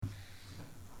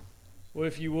Well,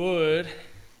 if you would,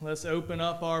 let's open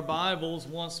up our Bibles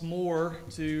once more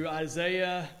to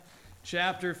Isaiah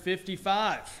chapter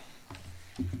 55.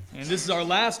 And this is our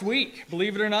last week,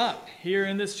 believe it or not, here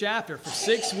in this chapter. For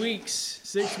 6 weeks,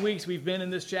 6 weeks we've been in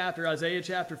this chapter, Isaiah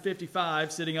chapter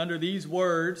 55, sitting under these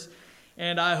words.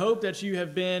 And I hope that you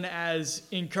have been as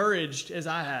encouraged as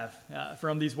I have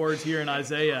from these words here in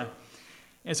Isaiah.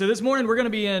 And so this morning we're going to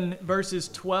be in verses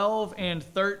 12 and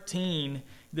 13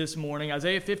 this morning.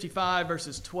 Isaiah 55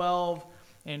 verses 12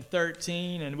 and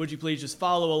 13. And would you please just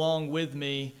follow along with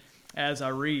me as I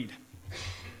read.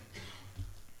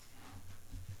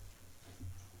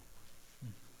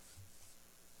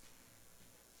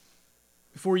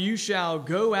 For you shall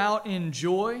go out in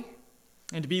joy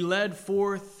and be led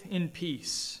forth in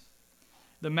peace.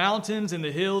 The mountains and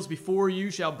the hills before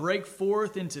you shall break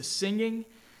forth into singing,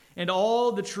 and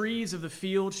all the trees of the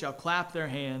field shall clap their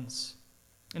hands.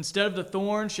 Instead of the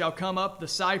thorn shall come up the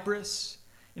cypress,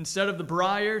 instead of the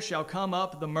briar shall come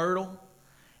up the myrtle,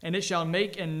 and it shall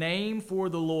make a name for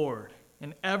the Lord,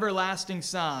 an everlasting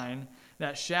sign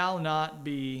that shall not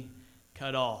be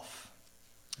cut off.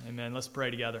 Amen. Let's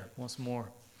pray together once more.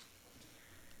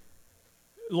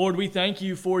 Lord, we thank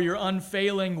you for your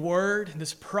unfailing word,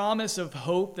 this promise of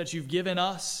hope that you've given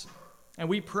us. And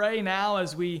we pray now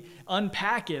as we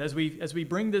unpack it, as we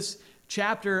bring this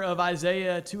chapter of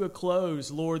Isaiah to a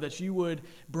close, Lord, that you would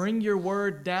bring your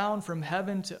word down from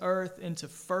heaven to earth into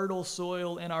fertile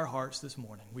soil in our hearts this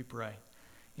morning. We pray.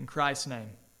 In Christ's name,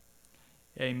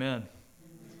 amen.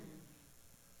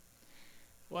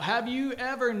 Well, have you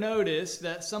ever noticed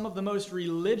that some of the most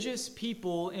religious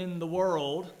people in the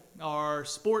world are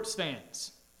sports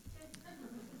fans?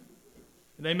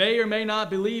 They may or may not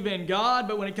believe in God,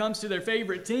 but when it comes to their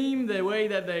favorite team, the way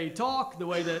that they talk, the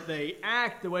way that they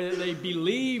act, the way that they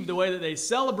believe, the way that they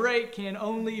celebrate can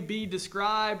only be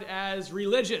described as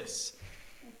religious.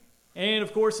 And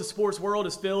of course, the sports world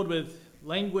is filled with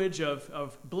language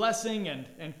of blessing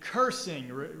and cursing,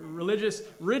 religious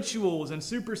rituals and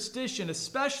superstition,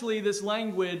 especially this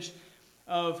language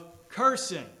of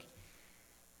cursing.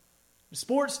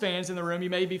 Sports fans in the room, you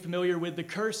may be familiar with the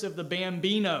curse of the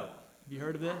Bambino. Have you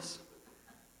heard of this?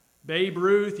 Babe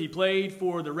Ruth, he played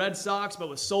for the Red Sox but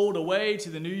was sold away to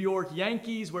the New York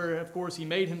Yankees, where, of course, he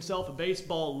made himself a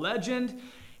baseball legend.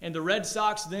 And the Red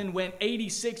Sox then went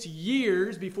 86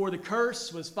 years before the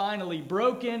curse was finally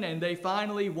broken, and they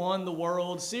finally won the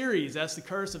World Series. That's the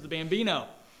curse of the Bambino.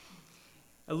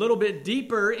 A little bit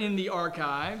deeper in the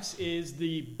archives is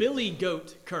the Billy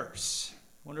Goat curse.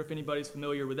 Wonder if anybody's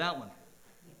familiar with that one.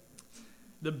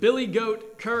 The Billy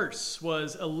Goat curse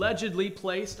was allegedly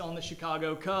placed on the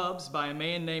Chicago Cubs by a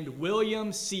man named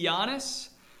William Sionis,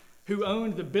 who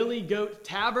owned the Billy Goat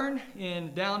Tavern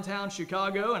in downtown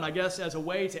Chicago. And I guess as a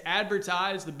way to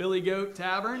advertise the Billy Goat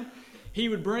Tavern, he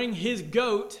would bring his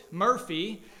goat,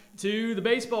 Murphy, to the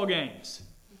baseball games.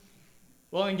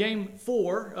 Well, in Game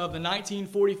 4 of the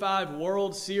 1945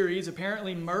 World Series,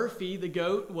 apparently Murphy, the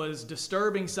goat, was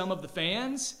disturbing some of the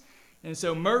fans. And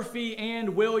so Murphy and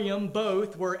William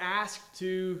both were asked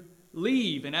to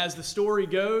leave. And as the story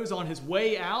goes, on his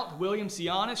way out, William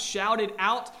Sionis shouted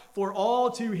out for all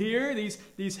to hear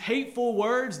these hateful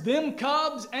words, "Them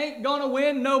Cubs ain't gonna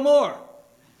win no more."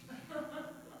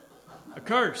 A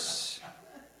curse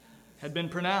had been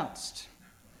pronounced.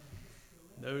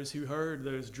 Those who heard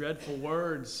those dreadful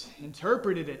words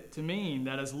interpreted it to mean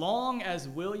that as long as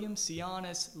William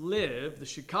Sionis lived, the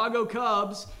Chicago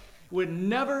Cubs would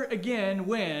never again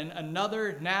win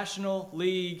another National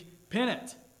League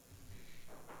pennant.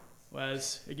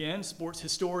 As, again, sports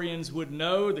historians would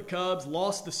know, the Cubs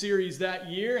lost the series that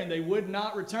year, and they would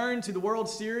not return to the World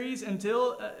Series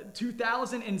until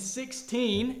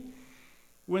 2016,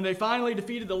 when they finally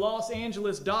defeated the Los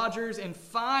Angeles Dodgers and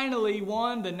finally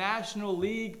won the National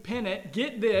League pennant.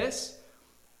 Get this,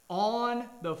 on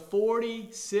the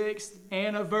 46th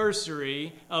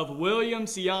anniversary of William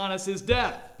Sionis'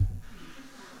 death.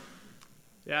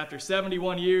 After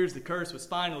 71 years, the curse was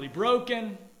finally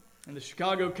broken, and the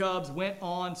Chicago Cubs went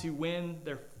on to win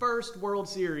their first World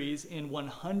Series in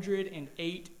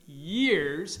 108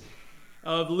 years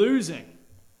of losing.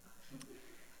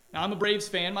 Now, I'm a Braves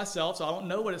fan myself, so I don't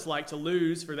know what it's like to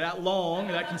lose for that long,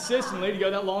 that consistently, to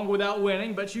go that long without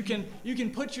winning, but you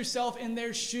can put yourself in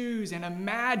their shoes and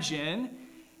imagine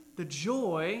the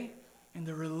joy and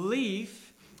the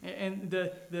relief and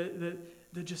the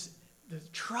just the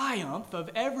triumph of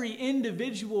every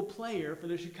individual player for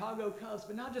the Chicago Cubs,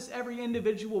 but not just every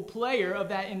individual player of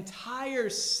that entire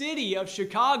city of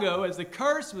Chicago, as the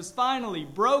curse was finally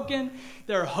broken.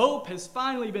 Their hope has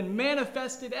finally been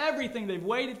manifested. Everything they've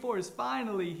waited for is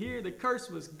finally here. The curse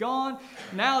was gone.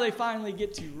 Now they finally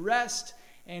get to rest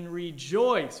and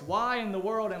rejoice. Why in the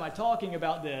world am I talking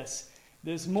about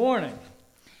this morning?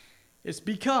 It's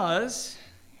because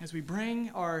as we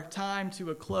bring our time to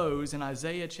a close in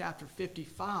Isaiah chapter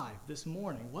 55 this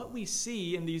morning, what we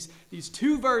see in these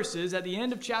two verses at the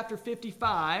end of chapter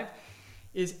 55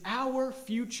 is our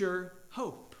future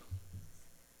hope.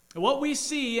 And what we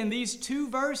see in these two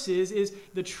verses is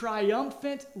the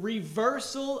triumphant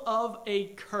reversal of a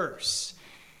curse.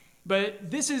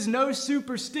 But this is no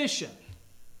superstition.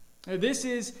 This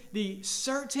is the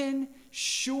certain,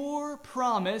 sure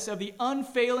promise of the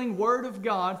unfailing Word of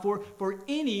God for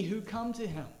any who come to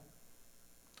Him.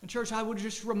 And church, I would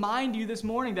just remind you this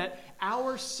morning that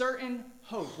our certain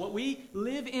hope, what we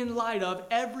live in light of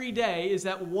every day, is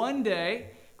that one day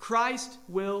Christ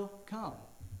will come.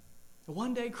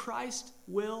 One day Christ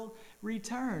will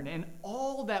return, and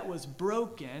all that was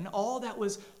broken, all that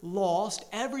was lost,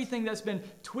 everything that's been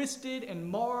twisted and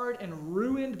marred and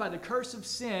ruined by the curse of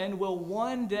sin will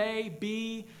one day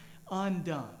be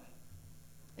undone.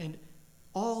 And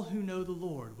all who know the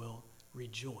Lord will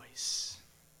rejoice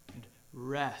and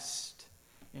rest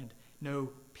and know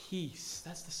peace.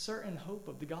 That's the certain hope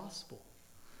of the gospel.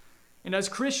 And as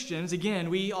Christians, again,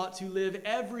 we ought to live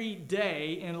every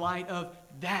day in light of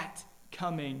that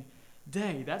coming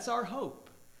day. That's our hope.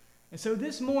 And so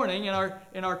this morning, in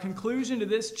our conclusion to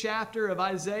this chapter of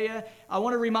Isaiah, I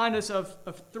want to remind us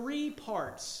of three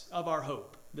parts of our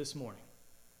hope this morning.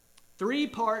 Three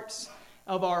parts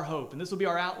of our hope. And this will be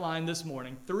our outline this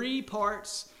morning. Three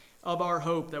parts of our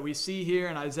hope that we see here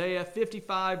in Isaiah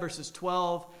 55, verses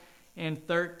 12 and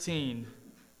 13.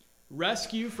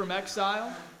 Rescue from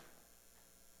exile,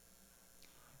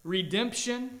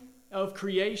 redemption of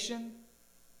creation,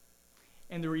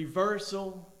 and the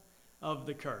reversal of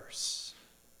the curse.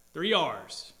 3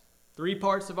 R's. 3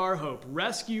 parts of our hope.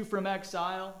 Rescue from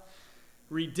exile,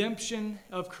 redemption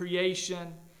of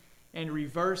creation, and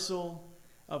reversal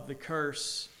of the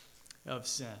curse of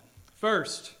sin.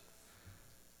 First,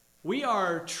 we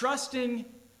are trusting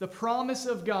the promise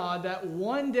of God that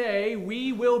one day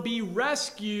we will be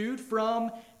rescued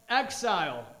from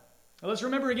exile. Now let's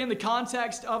remember again the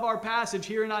context of our passage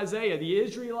here in Isaiah. The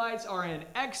Israelites are in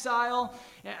exile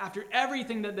after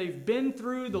everything that they've been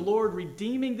through, the Lord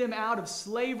redeeming them out of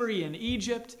slavery in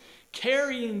Egypt,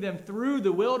 carrying them through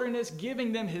the wilderness,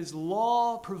 giving them His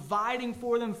law, providing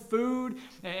for them food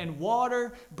and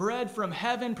water, bread from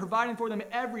heaven, providing for them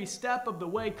every step of the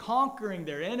way, conquering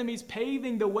their enemies,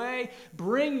 paving the way,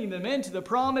 bringing them into the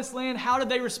promised land. How did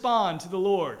they respond to the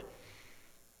Lord?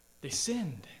 They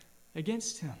sinned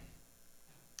against Him.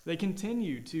 They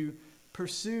continued to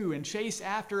pursue and chase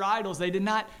after idols. They did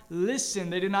not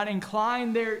listen. They did not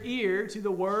incline their ear to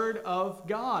the word of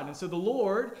God. And so the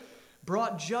Lord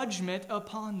brought judgment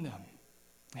upon them.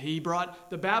 He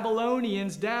brought the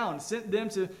Babylonians down, sent them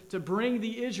to bring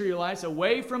the Israelites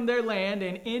away from their land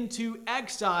and into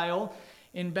exile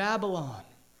in Babylon.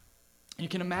 You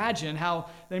can imagine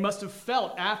how they must have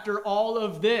felt after all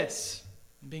of this,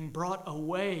 being brought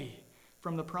away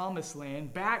from the promised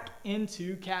land back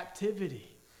into captivity.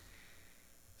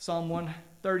 Psalm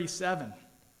 137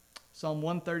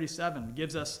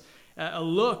 gives us a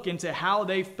look into how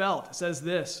they felt. It says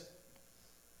this: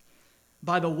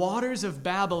 "By the waters of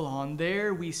Babylon,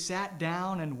 there we sat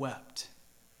down and wept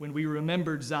when we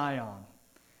remembered Zion.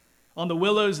 On the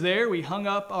willows there we hung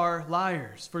up our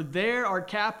lyres, for there our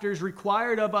captors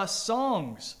required of us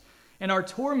songs, and our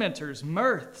tormentors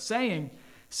mirth, saying,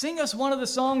 'Sing us one of the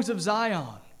songs of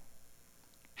Zion.'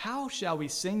 How shall we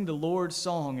sing the Lord's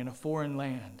song in a foreign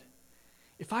land?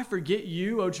 If I forget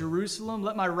you, O Jerusalem,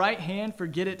 let my right hand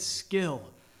forget its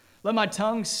skill. Let my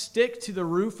tongue stick to the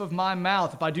roof of my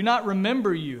mouth. If I do not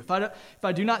remember you, if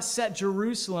I do not set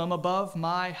Jerusalem above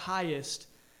my highest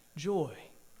joy."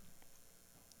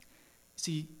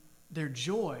 See, their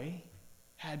joy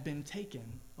had been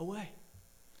taken away.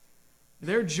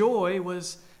 Their joy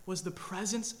was the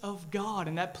presence of God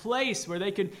in that place where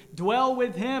they could dwell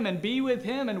with Him and be with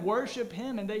Him and worship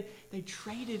Him, and they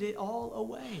traded it all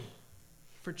away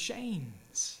for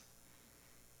chains.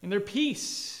 And their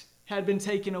peace had been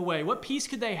taken away. What peace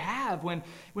could they have when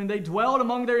they dwelled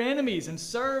among their enemies and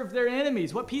served their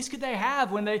enemies? What peace could they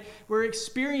have when they were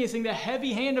experiencing the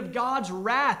heavy hand of God's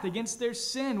wrath against their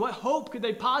sin? What hope could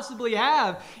they possibly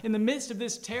have in the midst of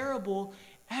this terrible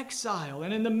exile?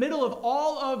 And in the middle of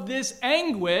all of this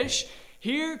anguish,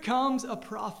 Here comes a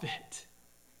prophet.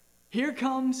 Here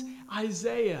comes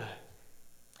Isaiah.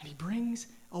 And he brings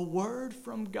a word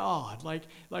from God, like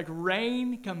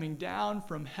rain coming down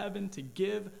from heaven to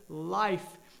give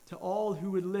life to all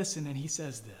who would listen. And he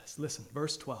says this. Listen,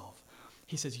 verse 12.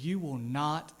 He says, you will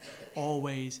not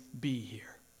always be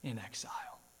here in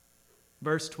exile.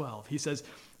 Verse 12, he says,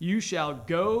 you shall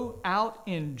go out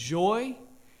in joy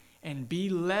and be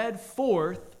led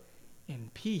forth in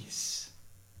peace.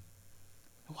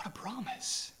 What a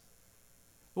promise.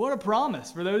 What a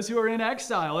promise for those who are in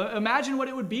exile. Imagine what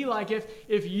it would be like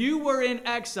if you were in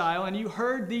exile and you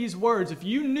heard these words. If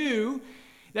you knew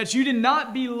that you did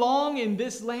not belong in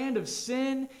this land of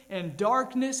sin and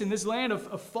darkness, in this land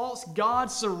of false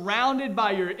gods, surrounded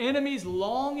by your enemies,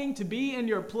 longing to be in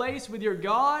your place with your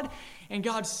God. And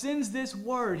God sends this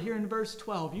word here in verse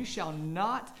 12. You shall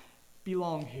not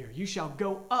belong here. You shall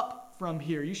go up from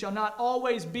here. You shall not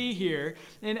always be here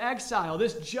in exile.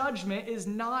 This judgment is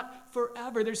not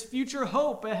forever. There's future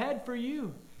hope ahead for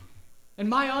you. And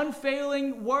my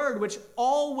unfailing word, which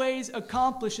always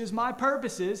accomplishes my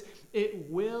purposes, it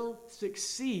will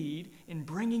succeed in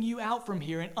bringing you out from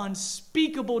here in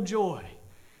unspeakable joy,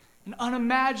 an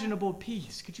unimaginable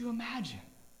peace. Could you imagine?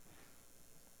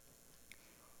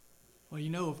 Well, you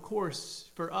know, of course,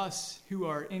 for us who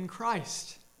are in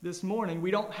Christ this morning, we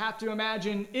don't have to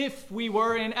imagine if we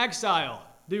were in exile,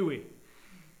 do we?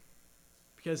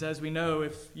 Because as we know,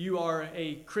 if you are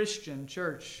a Christian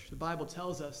church, the Bible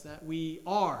tells us that we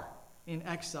are in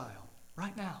exile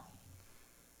right now.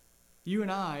 You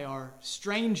and I are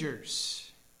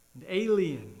strangers and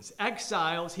aliens,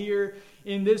 exiles here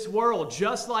in this world.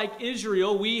 Just like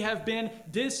Israel, we have been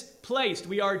displaced.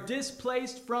 We are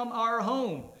displaced from our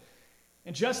home.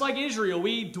 And just like Israel,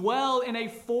 we dwell in a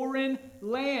foreign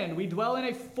land. We dwell in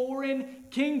a foreign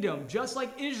kingdom. Just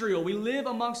like Israel, we live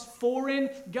amongst foreign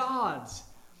gods.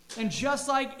 And just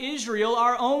like Israel,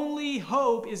 our only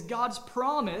hope is God's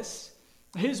promise,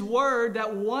 His word,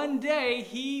 that one day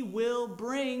He will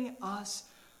bring us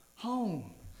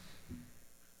home.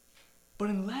 But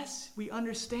unless we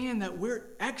understand that we're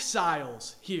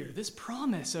exiles here, this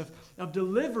promise of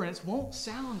deliverance won't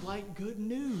sound like good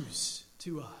news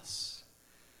to us.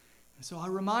 And so I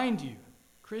remind you,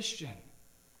 Christian,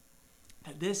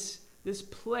 that this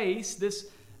place,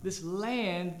 this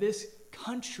land, this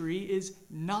country is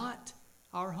not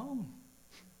our home.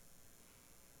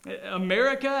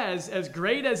 America, as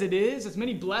great as it is, as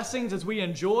many blessings as we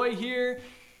enjoy here,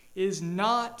 is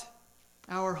not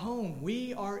our home.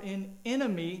 We are in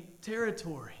enemy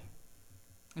territory.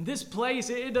 And this place,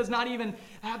 it does not even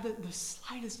have the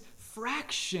slightest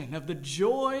fraction of the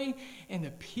joy and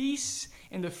the peace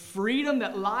and the freedom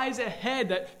that lies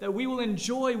ahead that we will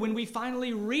enjoy when we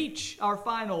finally reach our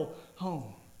final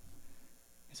home.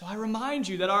 And so I remind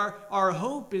you that our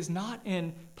hope is not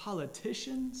in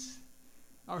politicians.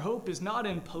 Our hope is not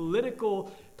in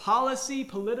political policy,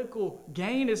 political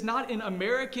gain. It's not in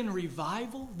American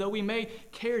revival, though we may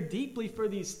care deeply for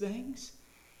these things.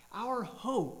 Our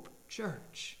hope,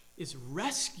 church, is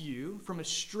rescue from a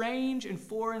strange and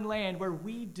foreign land where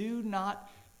we do not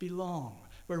belong,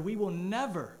 where we will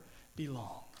never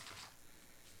belong.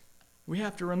 We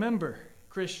have to remember,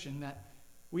 Christian, that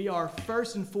we are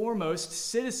first and foremost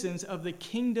citizens of the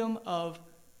kingdom of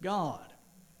God.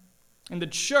 And the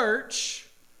church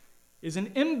is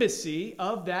an embassy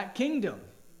of that kingdom.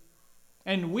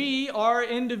 And we are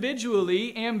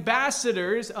individually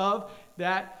ambassadors of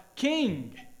that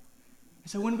king.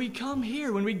 So when we come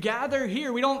here, when we gather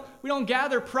here, we don't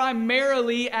gather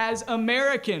primarily as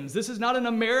Americans. This is not an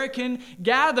American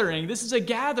gathering. This is a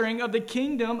gathering of the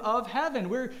kingdom of heaven.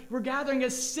 We're gathering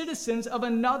as citizens of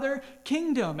another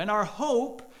kingdom. And our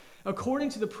hope, according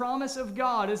to the promise of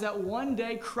God, is that one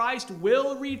day Christ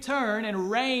will return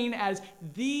and reign as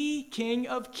the King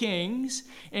of Kings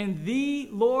and the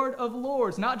Lord of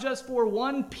Lords. Not just for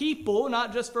one people,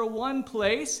 not just for one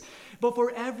place, but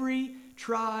for every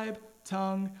tribe,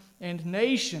 tongue, and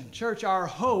nation. Church, our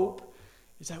hope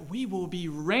is that we will be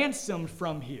ransomed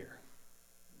from here.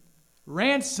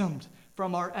 Ransomed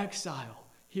from our exile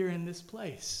here in this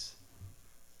place.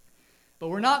 But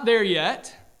we're not there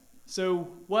yet. So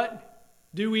what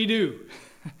do we do?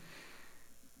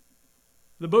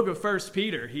 The book of 1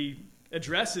 Peter, he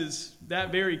addresses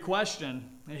that very question.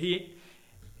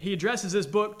 He addresses this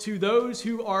book to those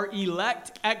who are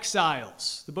elect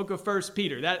exiles. The book of 1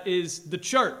 Peter, that is the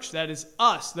church, that is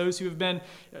us, those who have been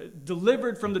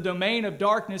delivered from the domain of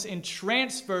darkness and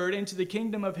transferred into the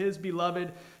kingdom of his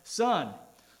beloved Son.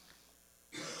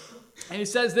 And he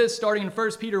says this starting in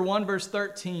 1 Peter 1, verse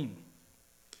 13.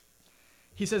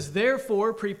 He says,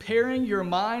 therefore, preparing your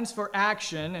minds for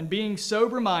action and being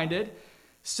sober-minded,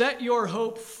 set your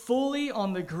hope fully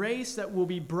on the grace that will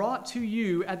be brought to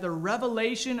you at the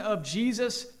revelation of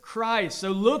Jesus Christ.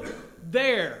 So look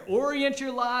there. Orient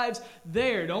your lives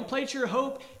there. Don't place your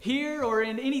hope here or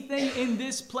in anything in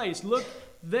this place. Look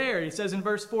there. He says in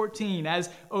verse 14, as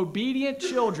obedient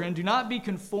children, do not be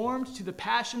conformed to the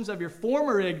passions of your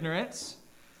former ignorance,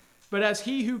 but as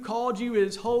he who called you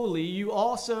is holy, you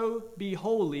also be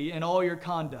holy in all your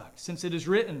conduct, since it is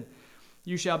written,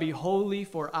 you shall be holy,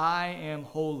 for I am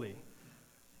holy.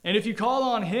 And if you call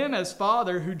on him as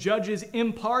Father, who judges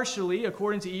impartially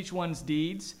according to each one's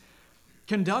deeds,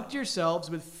 conduct yourselves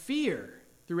with fear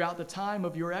throughout the time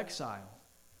of your exile,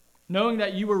 knowing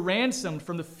that you were ransomed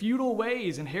from the futile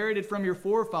ways inherited from your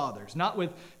forefathers, not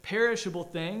with perishable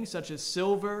things such as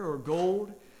silver or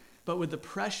gold, but with the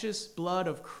precious blood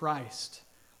of Christ,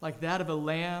 like that of a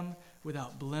lamb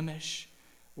without blemish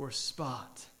or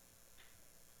spot.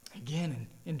 Again,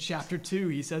 in chapter 2,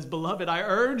 he says, beloved, I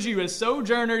urge you as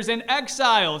sojourners and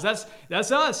exiles,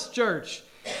 that's us, church,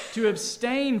 to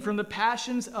abstain from the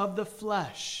passions of the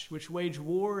flesh, which wage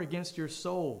war against your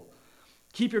soul.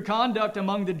 Keep your conduct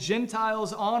among the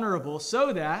Gentiles honorable,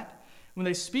 so that when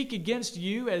they speak against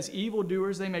you as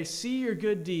evildoers, they may see your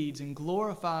good deeds and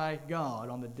glorify God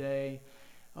on the day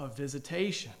of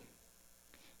visitation.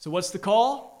 So what's the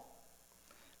call?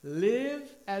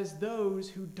 Live as those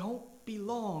who don't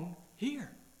belong here.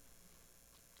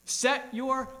 Set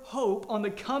your hope on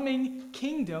the coming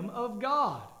kingdom of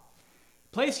God.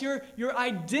 Place your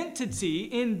identity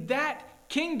in that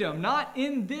kingdom, not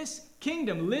in this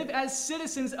kingdom. Live as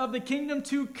citizens of the kingdom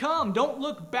to come. Don't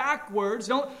look backwards.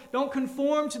 Don't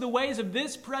conform to the ways of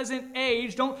this present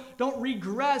age. Don't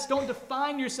regress. Don't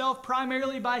define yourself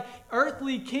primarily by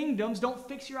earthly kingdoms. Don't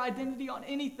fix your identity on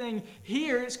anything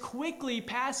here. It's quickly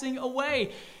passing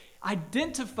away.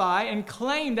 Identify and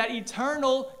claim that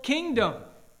eternal kingdom.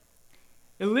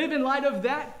 And live in light of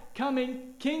that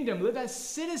coming kingdom. Live as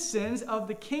citizens of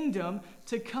the kingdom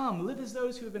to come. Live as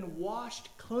those who have been washed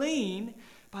clean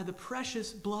by the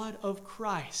precious blood of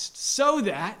Christ, so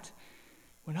that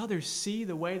when others see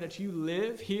the way that you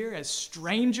live here as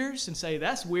strangers and say,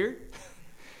 that's weird,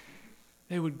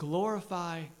 they would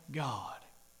glorify God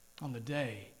on the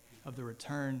day of the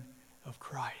return of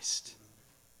Christ.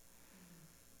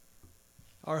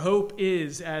 Our hope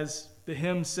is, as the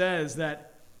hymn says,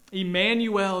 that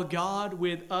Emmanuel, God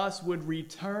with us, would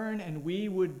return and we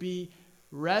would be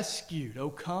rescued. O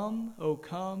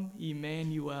come,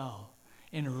 Emmanuel,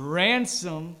 and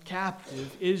ransom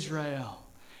captive Israel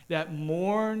that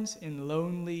mourns in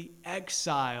lonely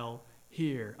exile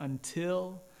here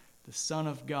until the Son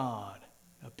of God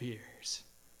appears.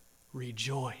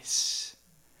 Rejoice,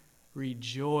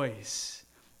 rejoice.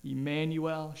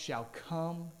 Emmanuel shall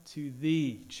come to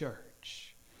thee,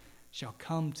 church, shall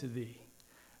come to thee,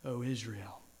 O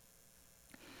Israel.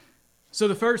 So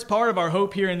the first part of our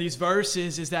hope here in these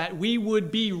verses is that we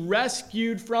would be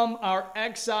rescued from our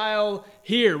exile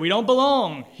here. We don't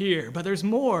belong here, but there's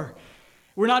more.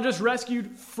 We're not just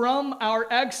rescued from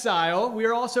our exile, we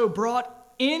are also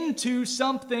brought into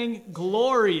something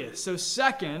glorious. So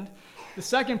the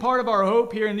second part of our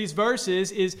hope here in these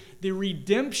verses is the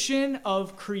redemption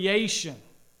of creation.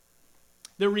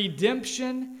 The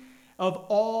redemption of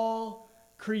all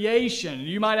creation.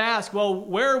 You might ask, well,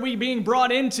 where are we being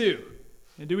brought into?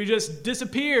 And do we just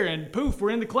disappear and poof,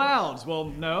 we're in the clouds? Well,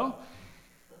 no.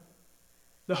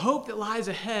 The hope that lies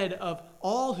ahead of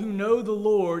all who know the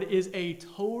Lord is a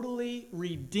totally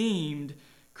redeemed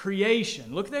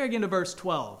creation. Look there again to verse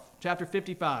 12, chapter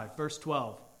 55, verse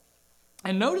 12.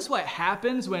 And notice what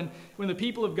happens when the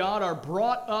people of God are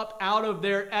brought up out of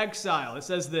their exile. It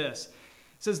says this.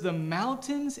 It says, the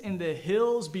mountains and the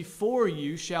hills before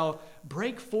you shall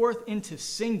break forth into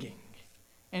singing,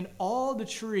 and all the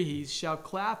trees shall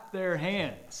clap their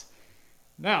hands.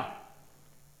 Now,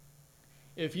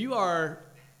 if you are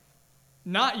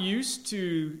not used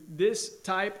to this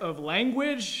type of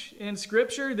language in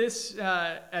Scripture, this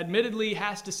admittedly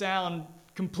has to sound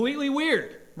completely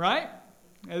weird, right?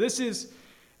 Now, this is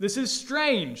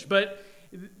strange, but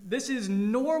this is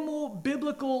normal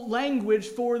biblical language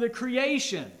for the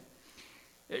creation.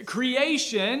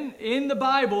 Creation in the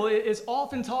Bible is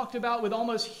often talked about with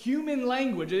almost human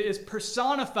language. It is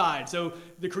personified. So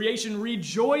the creation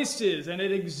rejoices and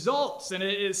it exults and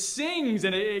it sings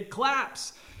and it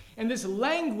claps. And this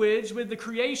language with the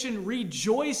creation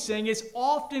rejoicing is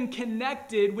often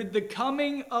connected with the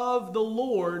coming of the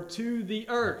Lord to the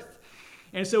earth.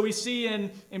 And so we see in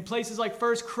places like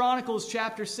 1 Chronicles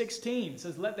chapter 16, it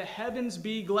says, let the heavens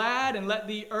be glad and let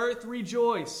the earth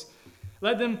rejoice.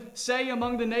 Let them say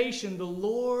among the nation, the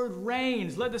Lord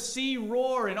reigns. Let the sea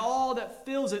roar and all that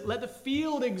fills it. Let the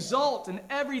field exult and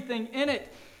everything in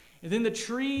it. And then the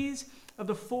trees of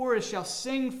the forest shall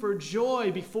sing for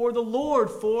joy before the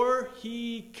Lord, for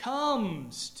he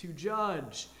comes to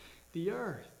judge the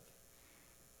earth.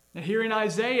 Now here in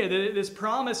Isaiah, this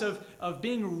promise of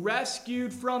being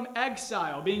rescued from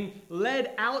exile, being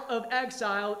led out of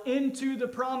exile into the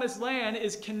promised land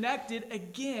is connected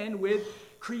again with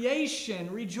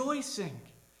creation rejoicing.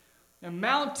 And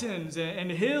mountains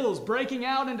and hills breaking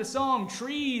out into song,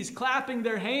 trees clapping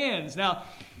their hands. Now,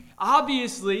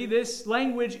 obviously, this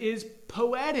language is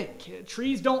poetic.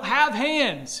 Trees don't have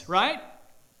hands, right?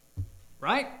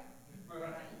 Right?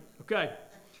 Okay.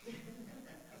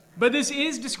 But this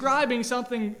is describing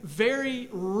something very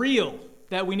real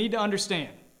that we need to understand.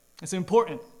 It's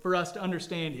important for us to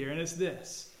understand here, and it's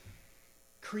this.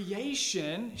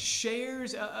 Creation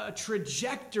shares a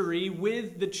trajectory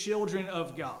with the children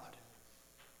of God.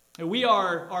 We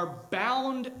are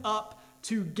bound up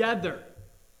together.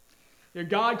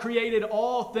 God created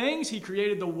all things. He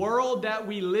created the world that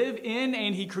we live in,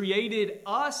 and he created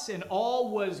us, and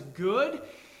all was good.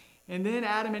 And then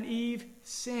Adam and Eve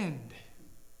sinned.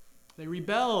 They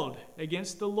rebelled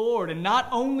against the Lord. And not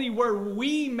only were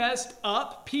we messed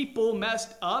up, people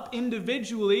messed up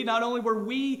individually, not only were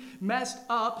we messed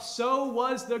up, so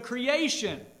was the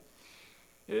creation.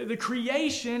 The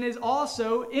creation is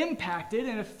also impacted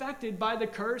and affected by the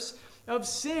curse of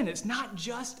sin. It's not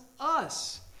just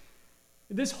us.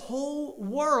 This whole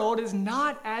world is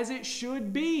not as it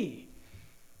should be.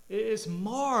 It's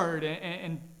marred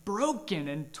and broken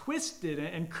and twisted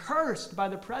and cursed by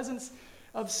the presence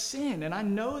of sin. And I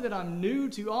know that I'm new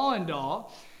to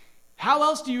Allendale. How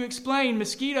else do you explain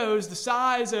mosquitoes the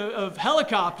size of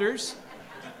helicopters,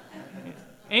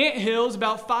 anthills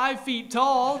about 5 feet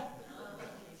tall?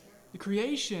 The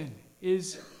creation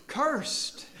is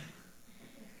cursed.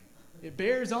 It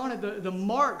bears on it the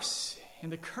marks and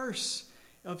the curse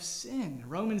of sin.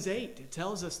 Romans 8, it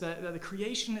tells us that the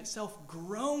creation itself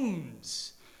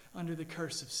groans under the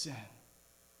curse of sin.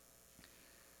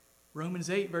 Romans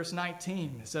 8, verse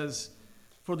 19, says,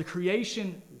 "For the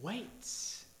creation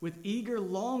waits with eager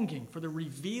longing for the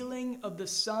revealing of the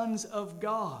sons of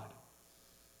God."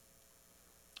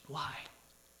 Why?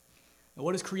 Now,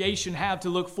 what does creation have to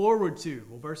look forward to?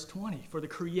 Well, verse 20, "For the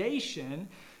creation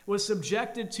was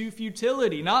subjected to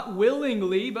futility, not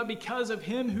willingly, but because of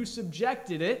him who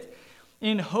subjected it,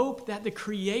 in hope that the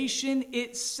creation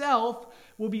itself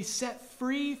will be set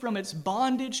free from its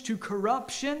bondage to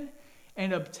corruption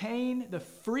and obtain the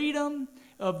freedom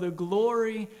of the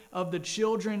glory of the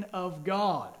children of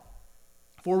God.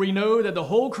 For we know that the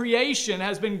whole creation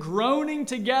has been groaning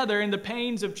together in the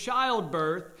pains of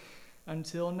childbirth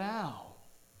until now."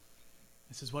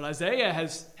 This is what Isaiah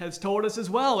has told us as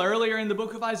well. Earlier in the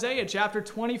book of Isaiah, chapter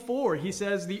 24, he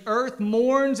says, "The earth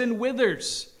mourns and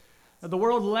withers. The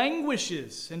world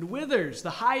languishes and withers. The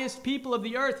highest people of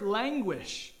the earth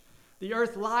languish. The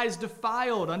earth lies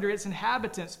defiled under its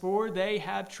inhabitants, for they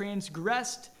have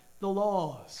transgressed the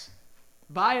laws,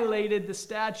 violated the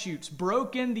statutes,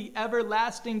 broken the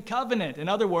everlasting covenant." In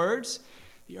other words,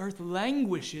 the earth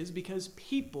languishes because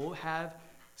people have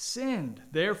sinned.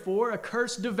 Therefore, a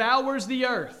curse devours the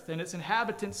earth, and its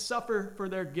inhabitants suffer for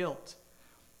their guilt.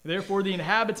 Therefore, the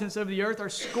inhabitants of the earth are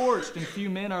scorched, and few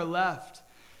men are left.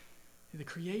 The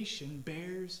creation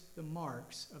bears the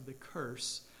marks of the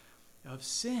curse of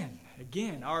sin.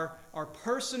 Again, our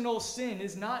personal sin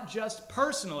is not just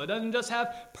personal. It doesn't just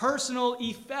have personal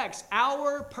effects.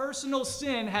 Our personal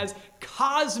sin has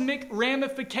cosmic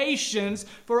ramifications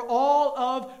for all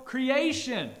of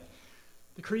creation.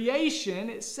 The creation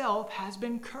itself has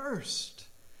been cursed.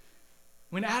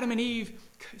 When Adam and Eve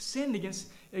sinned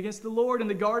against the Lord in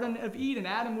the Garden of Eden,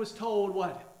 Adam was told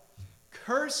what?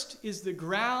 "Cursed is the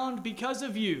ground because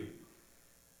of you.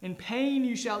 In pain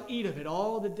you shall eat of it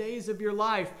all the days of your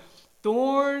life.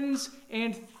 Thorns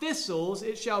and thistles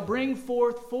it shall bring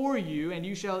forth for you, and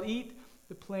you shall eat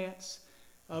the plants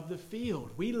of the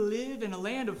field." We live in a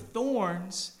land of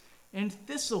thorns and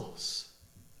thistles.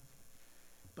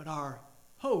 But our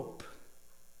hope,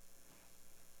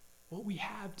 what we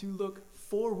have to look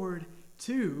forward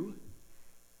to,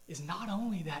 is not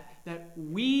only that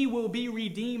we will be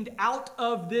redeemed out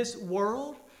of this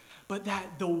world, but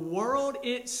that the world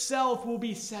itself will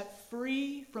be set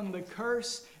free from the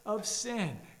curse of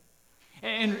sin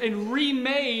and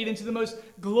remade into the most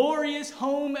glorious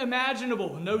home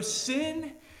imaginable. No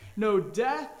sin, no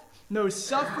death, no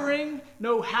suffering,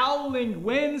 no howling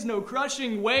winds, no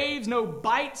crushing waves, no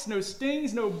bites, no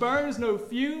stings, no burns, no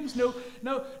fumes,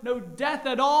 no death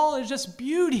at all. It's just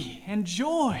beauty and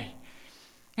joy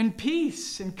and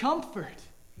peace and comfort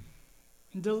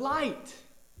and delight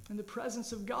in the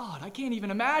presence of God. I can't even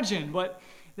imagine what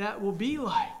that will be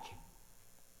like.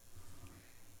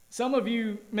 Some of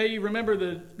you may remember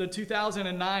the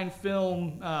 2009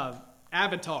 film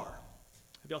Avatar.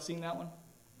 Have y'all seen that one?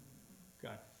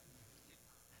 Okay.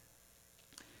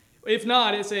 If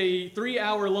not, it's a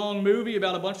 3-hour-long movie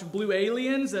about a bunch of blue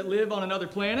aliens that live on another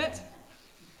planet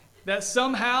that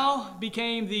somehow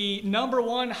became the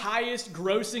 #1 highest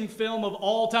grossing film of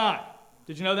all time.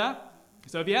 Did you know that?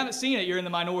 So if you haven't seen it, you're in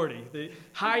the minority. The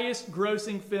highest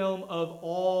grossing film of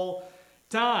all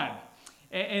time.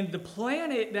 And the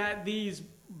planet that these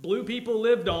blue people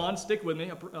lived on, stick with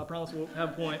me, I promise we'll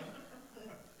have a point.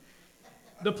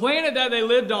 The planet that they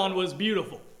lived on was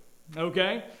beautiful,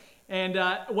 okay? And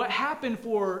what happened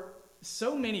for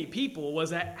so many people was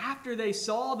that after they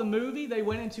saw the movie, they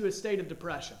went into a state of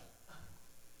depression.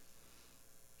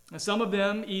 And some of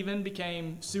them even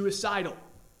became suicidal.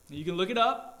 You can look it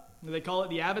up. They call it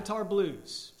the Avatar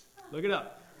Blues. Look it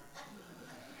up.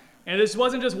 And this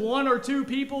wasn't just one or two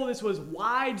people. This was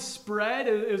widespread.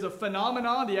 It was a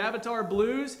phenomenon, the Avatar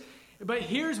Blues. But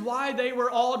here's why they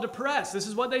were all depressed. This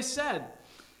is what they said.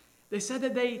 They said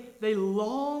that they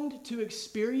longed to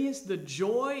experience the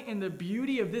joy and the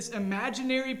beauty of this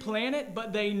imaginary planet,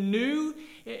 but they knew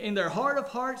in their heart of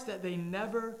hearts that they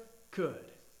never could.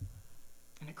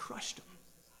 And it crushed them.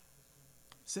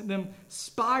 Sent them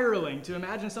spiraling to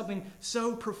imagine something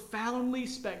so profoundly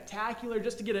spectacular,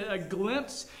 just to get a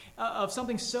glimpse of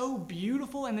something so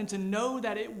beautiful, and then to know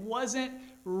that it wasn't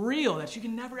real, that you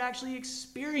can never actually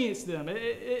experience them.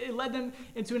 It led them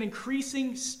into an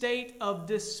increasing state of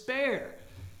despair.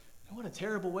 And what a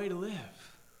terrible way to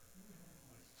live.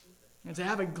 And to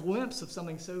have a glimpse of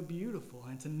something so beautiful,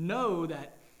 and to know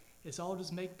that it's all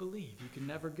just make-believe. You can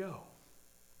never go.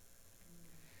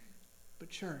 But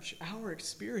church, our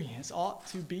experience ought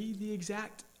to be the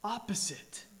exact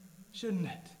opposite, shouldn't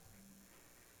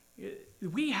it?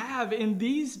 We have in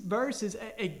these verses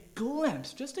a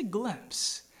glimpse, just a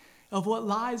glimpse of what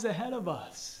lies ahead of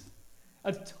us.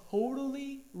 A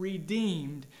totally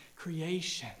redeemed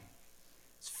creation.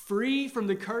 It's free from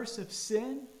the curse of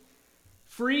sin,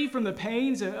 free from the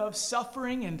pains of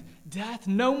suffering and death.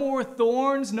 No more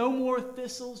thorns, no more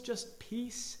thistles, just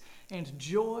peace and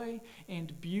joy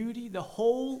and beauty, the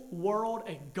whole world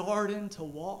a garden to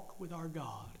walk with our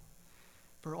God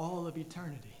for all of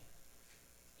eternity.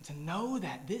 And to know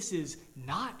that this is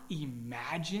not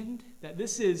imagined, that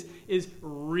this is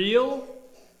real,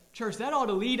 church, that ought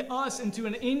to lead us into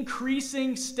an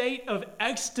increasing state of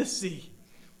ecstasy.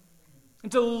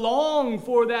 And to long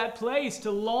for that place, to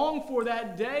long for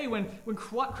that day when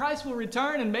Christ will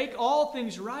return and make all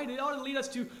things right. It ought to lead us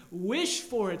to wish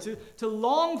for it, to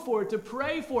long for it, to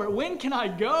pray for it. When can I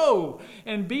go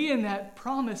and be in that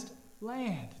promised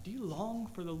land? Do you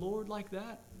long for the Lord like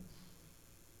that?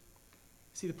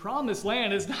 See, the promised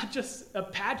land is not just a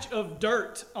patch of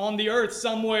dirt on the earth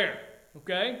somewhere,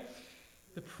 okay?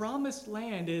 The promised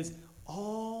land is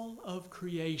all of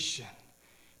creation.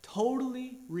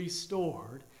 Totally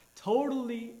restored,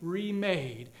 totally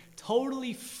remade,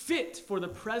 totally fit for the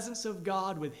presence of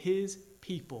God with His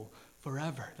people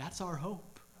forever. That's our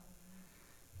hope.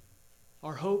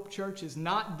 Our hope, church, is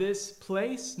not this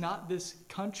place, not this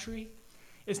country.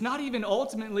 It's not even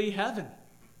ultimately heaven.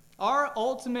 Our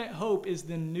ultimate hope is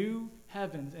the new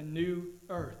heavens and new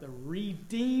earth, a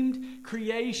redeemed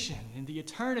creation in the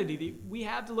eternity that we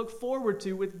have to look forward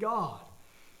to with God.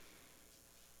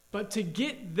 But to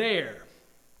get there,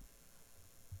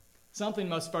 something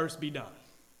must first be done.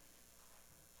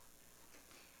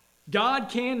 God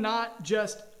cannot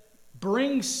just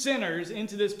bring sinners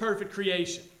into this perfect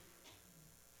creation.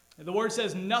 The word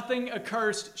says, nothing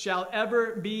accursed shall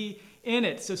ever be in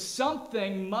it. So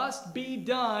something must be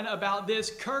done about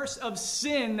this curse of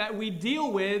sin that we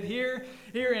deal with here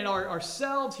in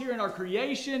ourselves, here in our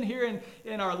creation, here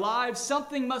in our lives.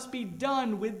 Something must be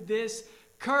done with this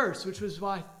curse, which was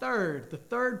why the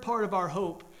third part of our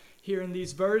hope here in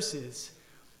these verses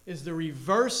is the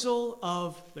reversal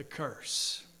of the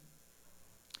curse.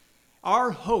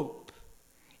 Our hope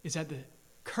is that the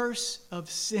curse of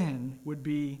sin would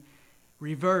be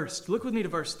reversed. Look with me to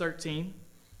verse 13.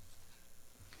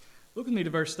 Look with me to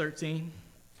verse 13.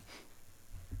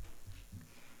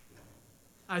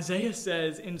 Isaiah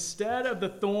says, instead of the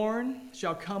thorn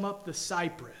shall come up the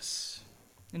cypress.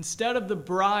 Instead of the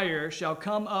briar shall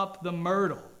come up the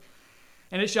myrtle.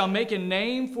 And it shall make a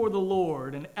name for the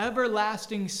Lord, an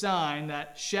everlasting sign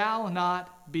that shall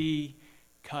not be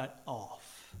cut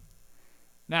off.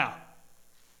 Now,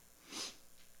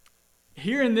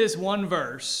 here in this one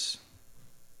verse,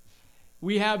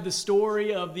 we have the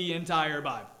story of the entire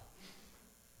Bible.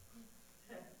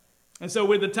 And so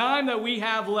with the time that we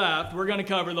have left, we're going to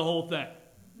cover the whole thing.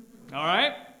 All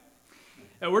right?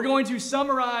 And we're going to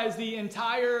summarize the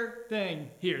entire thing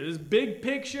here. This big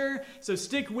picture, so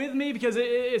stick with me because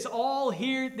it's all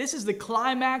here. This is the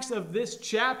climax of this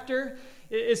chapter.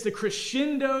 It's the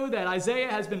crescendo that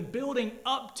Isaiah has been building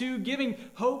up to, giving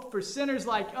hope for sinners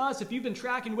like us. If you've been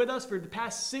tracking with us for the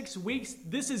past 6 weeks,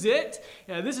 this is it.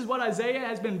 This is what Isaiah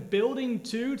has been building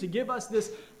to give us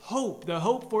this hope. The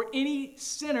hope for any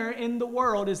sinner in the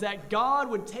world is that God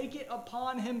would take it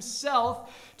upon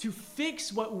himself to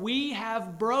fix what we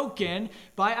have broken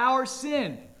by our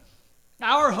sin.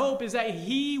 Our hope is that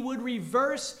he would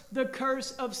reverse the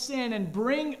curse of sin and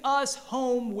bring us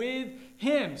home with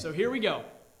him. So here we go.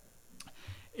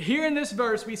 Here in this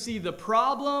verse, we see the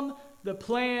problem, the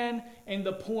plan, and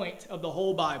the point of the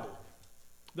whole Bible.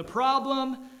 The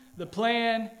problem, the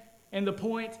plan, and the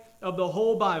point of the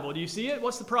whole Bible. Do you see it?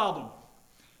 What's the problem?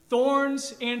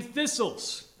 Thorns and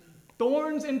thistles.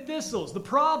 Thorns and thistles. The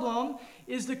problem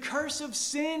is the curse of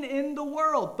sin in the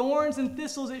world. Thorns and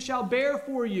thistles it shall bear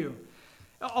for you.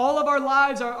 All of our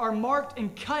lives are marked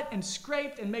and cut and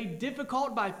scraped and made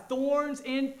difficult by thorns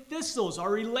and thistles.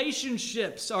 Our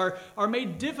relationships are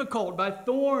made difficult by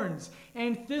thorns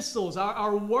and thistles.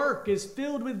 Our work is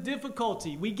filled with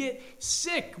difficulty. We get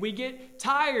sick. We get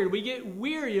tired. We get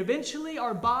weary. Eventually,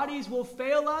 our bodies will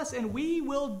fail us and we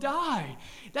will die.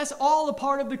 That's all a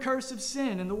part of the curse of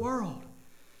sin in the world.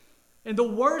 And the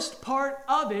worst part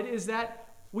of it is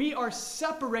that we are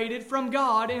separated from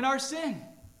God in our sin.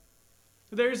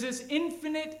 There's this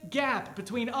infinite gap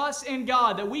between us and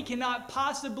God that we cannot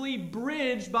possibly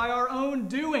bridge by our own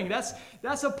doing.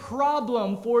 That's a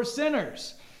problem for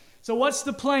sinners. So what's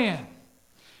the plan?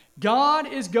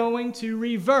 God is going to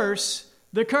reverse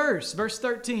the curse. Verse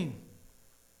 13.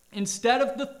 Instead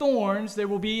of the thorns, there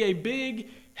will be a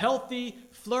big, healthy,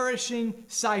 flourishing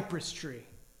cypress tree.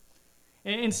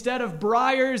 Instead of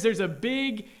briars, there's a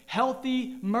big,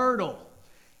 healthy myrtle.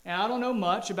 And I don't know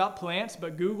much about plants,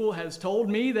 but Google has told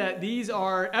me that these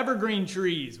are evergreen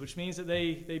trees, which means that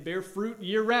they bear fruit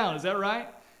year-round. Is that right?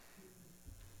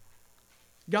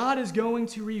 God is going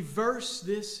to reverse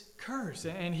this curse.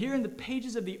 And here in the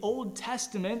pages of the Old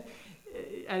Testament,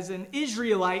 as an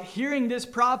Israelite hearing this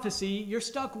prophecy, you're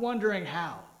stuck wondering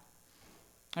how.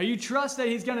 Now, you trust that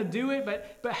he's going to do it,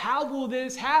 but how will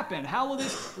this happen? How will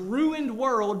this ruined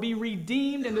world be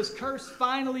redeemed and this curse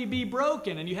finally be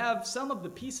broken? And you have some of the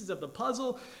pieces of the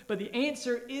puzzle, but the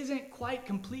answer isn't quite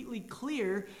completely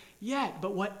clear yet.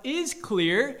 But what is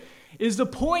clear is the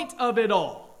point of it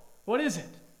all. What is it?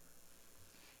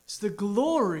 It's the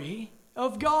glory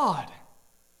of God.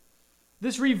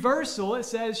 This reversal, it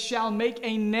says, shall make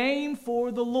a name for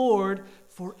the Lord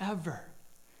forever.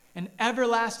 An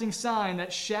everlasting sign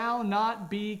that shall not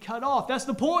be cut off. That's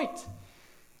the point.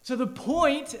 So the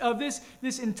point of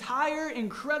this entire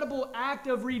incredible act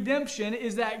of redemption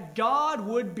is that God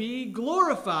would be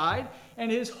glorified and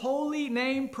his holy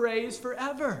name praised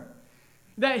forever.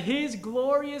 That his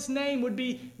glorious name would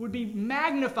be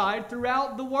magnified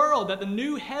throughout the world. That the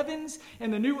new heavens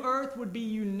and the new earth would be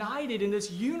united in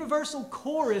this universal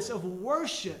chorus of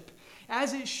worship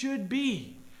as it should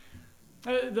be.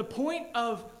 The point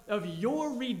of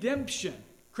your redemption,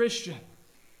 Christian,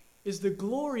 is the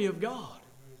glory of God.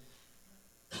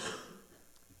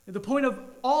 The point of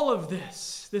all of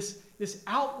this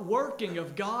outworking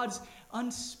of God's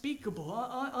unspeakable,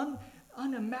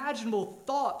 unimaginable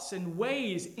thoughts and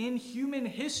ways in human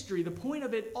history, the point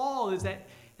of it all is that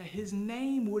his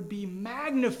name would be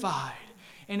magnified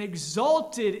and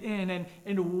exalted in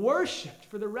and worshipped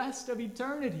for the rest of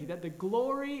eternity, that the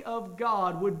glory of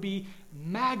God would be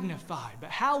magnified.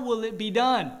 But how will it be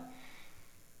done?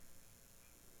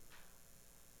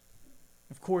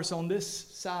 Of course, on this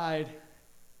side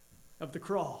of the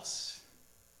cross,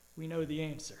 we know the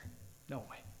answer, don't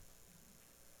we?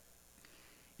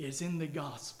 It's in the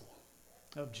gospel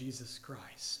of Jesus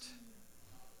Christ.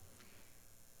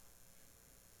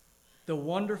 The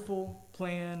wonderful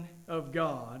plan of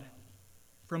God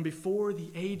from before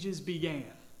the ages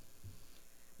began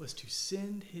was to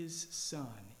send his Son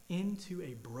into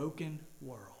a broken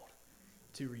world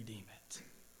to redeem it.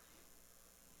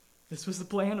 This was the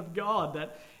plan of God,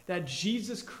 that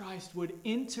Jesus Christ would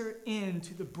enter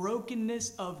into the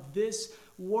brokenness of this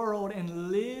world and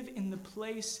live in the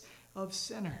place of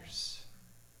sinners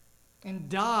and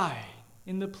die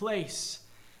in the place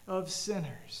of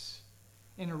sinners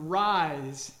and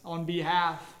rise on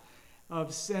behalf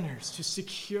of sinners to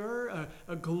secure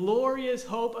a glorious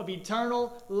hope of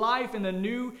eternal life in the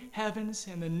new heavens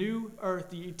and the new earth,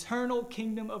 the eternal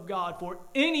kingdom of God for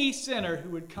any sinner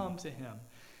who would come to him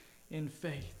in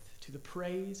faith, to the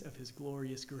praise of his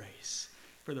glorious grace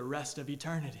for the rest of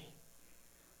eternity.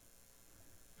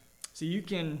 So you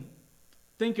can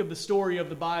think of the story of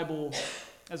the Bible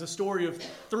as a story of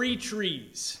three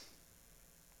trees.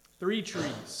 Three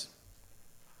trees.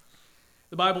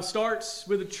 The Bible starts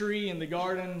with a tree in the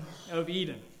Garden of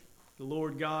Eden. The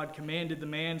Lord God commanded the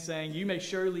man, saying, "You may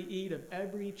surely eat of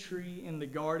every tree in the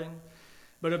garden,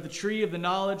 but of the tree of the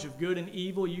knowledge of good and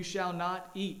evil you shall not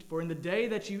eat, for in the day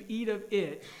that you eat of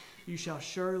it, you shall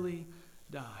surely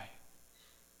die."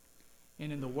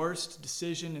 And in the worst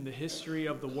decision in the history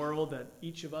of the world that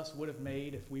each of us would have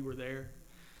made if we were there,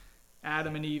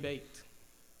 Adam and Eve ate.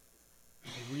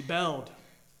 They rebelled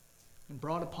and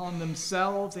brought upon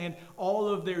themselves and all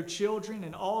of their children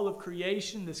and all of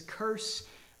creation this curse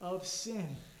of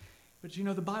sin. But you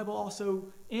know, the Bible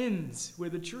also ends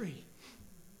with a tree.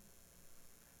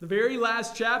 The very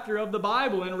last chapter of the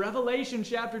Bible, in Revelation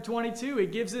chapter 22,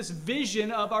 it gives this vision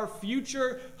of our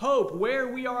future hope, where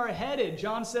we are headed.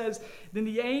 John says, "Then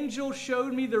the angel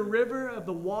showed me the river of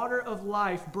the water of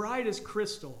life, bright as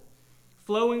crystal,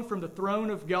 flowing from the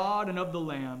throne of God and of the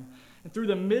Lamb. And through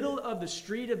the middle of the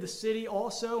street of the city,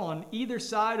 also on either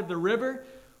side of the river,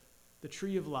 the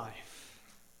tree of life,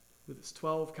 with its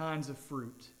 12 kinds of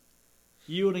fruit,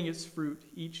 yielding its fruit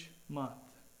each month.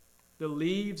 The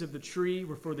leaves of the tree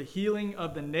were for the healing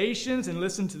of the nations." And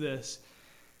listen to this.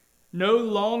 "No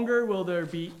longer will there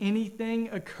be anything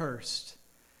accursed,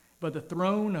 but the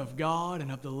throne of God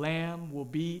and of the Lamb will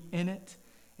be in it,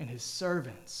 and his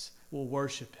servants will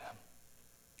worship him.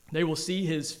 They will see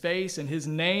his face, and his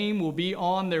name will be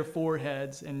on their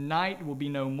foreheads, and night will be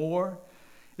no more.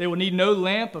 They will need no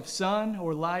lamp of sun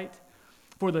or light,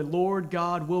 for the Lord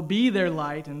God will be their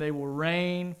light, and they will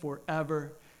reign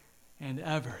forever and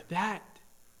ever." That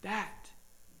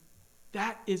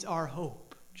is our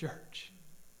hope, church.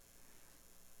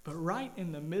 But right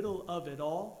in the middle of it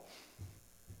all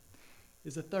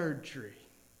is a third tree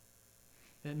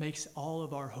that makes all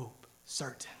of our hope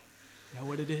certain. You know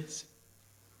what it is?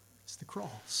 It's the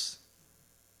cross.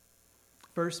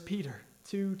 1 Peter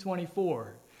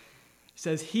 2:24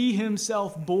 says, "He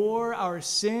himself bore our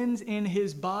sins in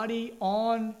his body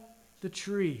on the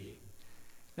tree,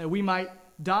 that we might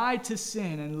die to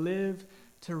sin and live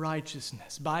to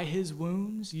righteousness. By his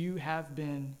wounds you have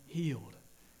been healed.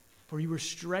 For you were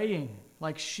straying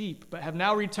like sheep, but have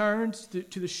now returned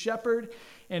to the shepherd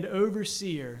and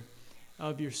overseer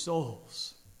of your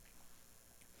souls."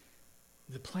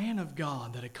 The plan of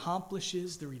God that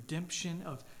accomplishes the redemption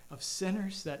of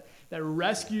sinners, that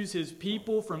rescues his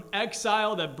people from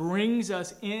exile, that brings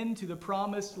us into the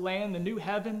promised land, the new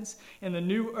heavens and the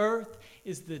new earth,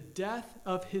 is the death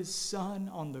of his Son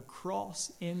on the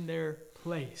cross in their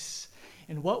place.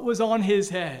 And what was on his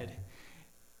head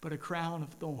but a crown of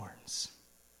thorns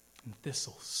and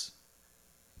thistles?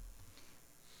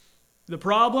 The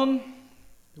problem,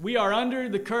 we are under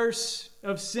the curse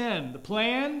of sin. The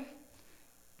plan,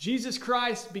 Jesus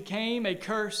Christ became a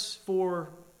curse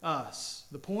for us.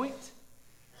 The point,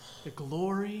 the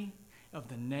glory of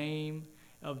the name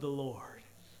of the Lord,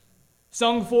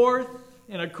 sung forth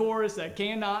in a chorus that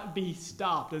cannot be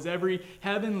stopped, as every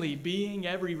heavenly being,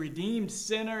 every redeemed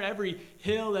sinner, every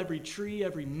hill, every tree,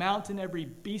 every mountain, every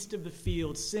beast of the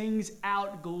field sings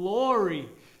out glory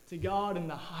to God in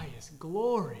the highest.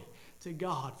 Glory to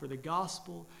God for the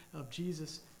gospel of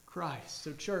Jesus Christ.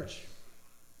 So, church,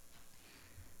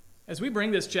 as we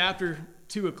bring this chapter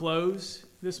to a close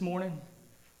this morning,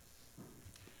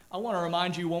 I want to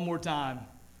remind you one more time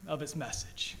of its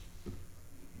message.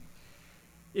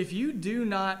 If you do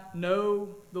not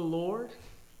know the Lord,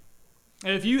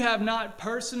 if you have not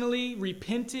personally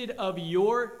repented of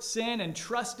your sin and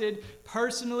trusted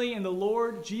personally in the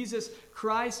Lord Jesus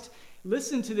Christ,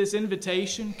 listen to this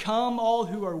invitation. Come all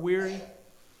who are weary.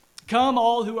 Come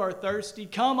all who are thirsty.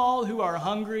 Come all who are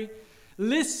hungry.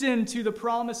 Listen to the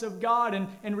promise of God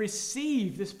and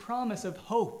receive this promise of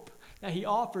hope that he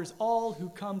offers all who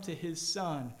come to his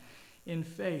Son in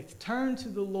faith. Turn to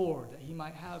the Lord that he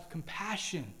might have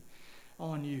compassion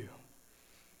on you.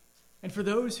 And for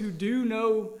those who do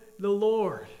know the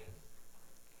Lord,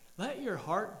 let your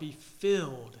heart be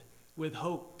filled with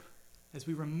hope as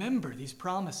we remember these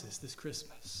promises this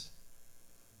Christmas.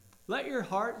 Let your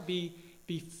heart be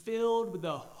filled with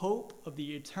the hope of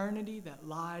the eternity that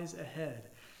lies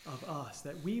ahead of us,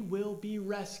 that we will be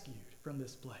rescued from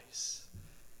this place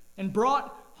and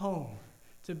brought home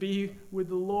to be with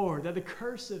the Lord, that the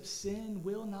curse of sin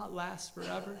will not last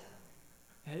forever,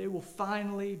 that it will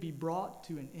finally be brought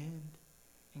to an end,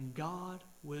 and God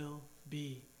will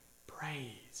be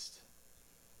praised.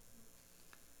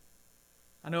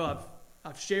 I know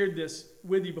I've shared this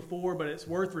with you before, but it's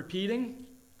worth repeating.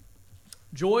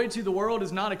 Joy to the World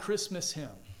is not a Christmas hymn.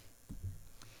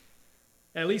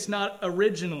 At least not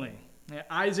originally.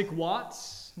 Isaac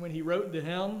Watts, when he wrote the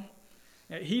hymn,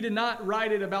 he did not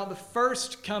write it about the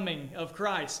first coming of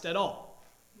Christ at all.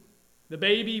 The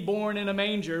baby born in a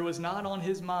manger was not on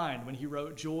his mind when he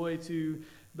wrote Joy to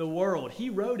the World. He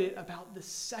wrote it about the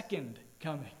second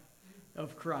coming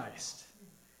of Christ.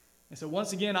 And so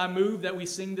once again, I move that we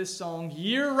sing this song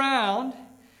year-round,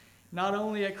 not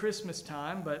only at Christmas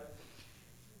time, but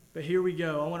here we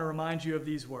go. I want to remind you of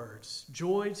these words.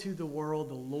 Joy to the world,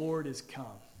 the Lord is come.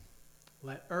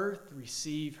 Let earth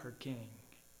receive her King.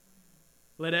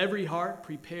 Let every heart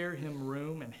prepare him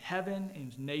room, and heaven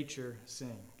and nature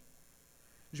sing.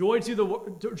 Joy to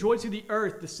the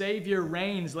earth, the Savior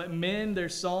reigns. Let men their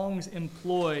songs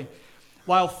employ,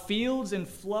 while fields and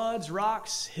floods,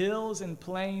 rocks, hills, and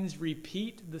plains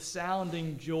repeat the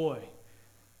sounding joy.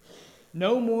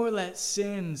 No more let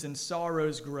sins and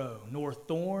sorrows grow, nor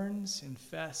thorns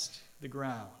infest the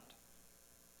ground.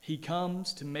 He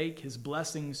comes to make his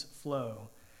blessings flow,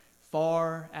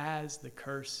 far as the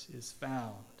curse is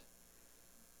found.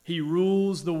 He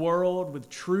rules the world with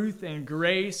truth and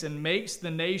grace, and makes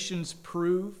the nations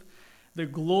prove the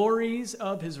glories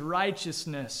of his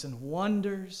righteousness and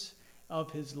wonders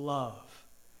of his love.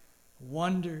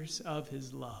 Wonders of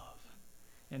his love,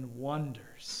 and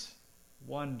wonders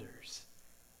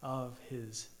of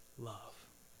his love.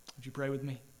 Would you pray with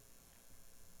me?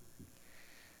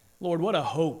 Lord, what a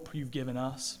hope you've given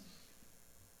us.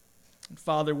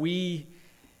 Father, we,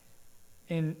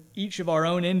 in each of our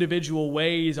own individual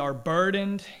ways, are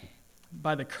burdened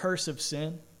by the curse of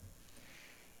sin.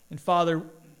 And Father,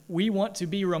 we want to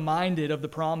be reminded of the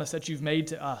promise that you've made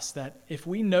to us, that if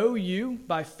we know you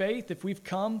by faith, if we've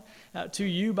come to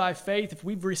you by faith, if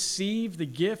we've received the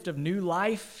gift of new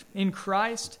life in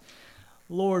Christ,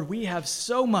 Lord, we have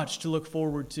so much to look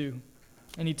forward to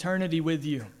in eternity with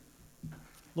you.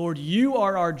 Lord, you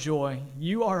are our joy,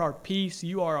 you are our peace,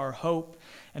 you are our hope,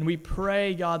 and we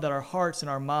pray, God, that our hearts and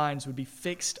our minds would be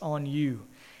fixed on you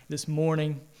this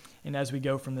morning and as we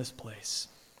go from this place.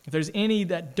 If there's any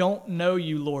that don't know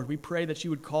you, Lord, we pray that you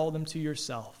would call them to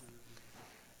yourself.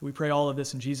 We pray all of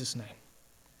this in Jesus' name.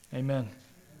 Amen.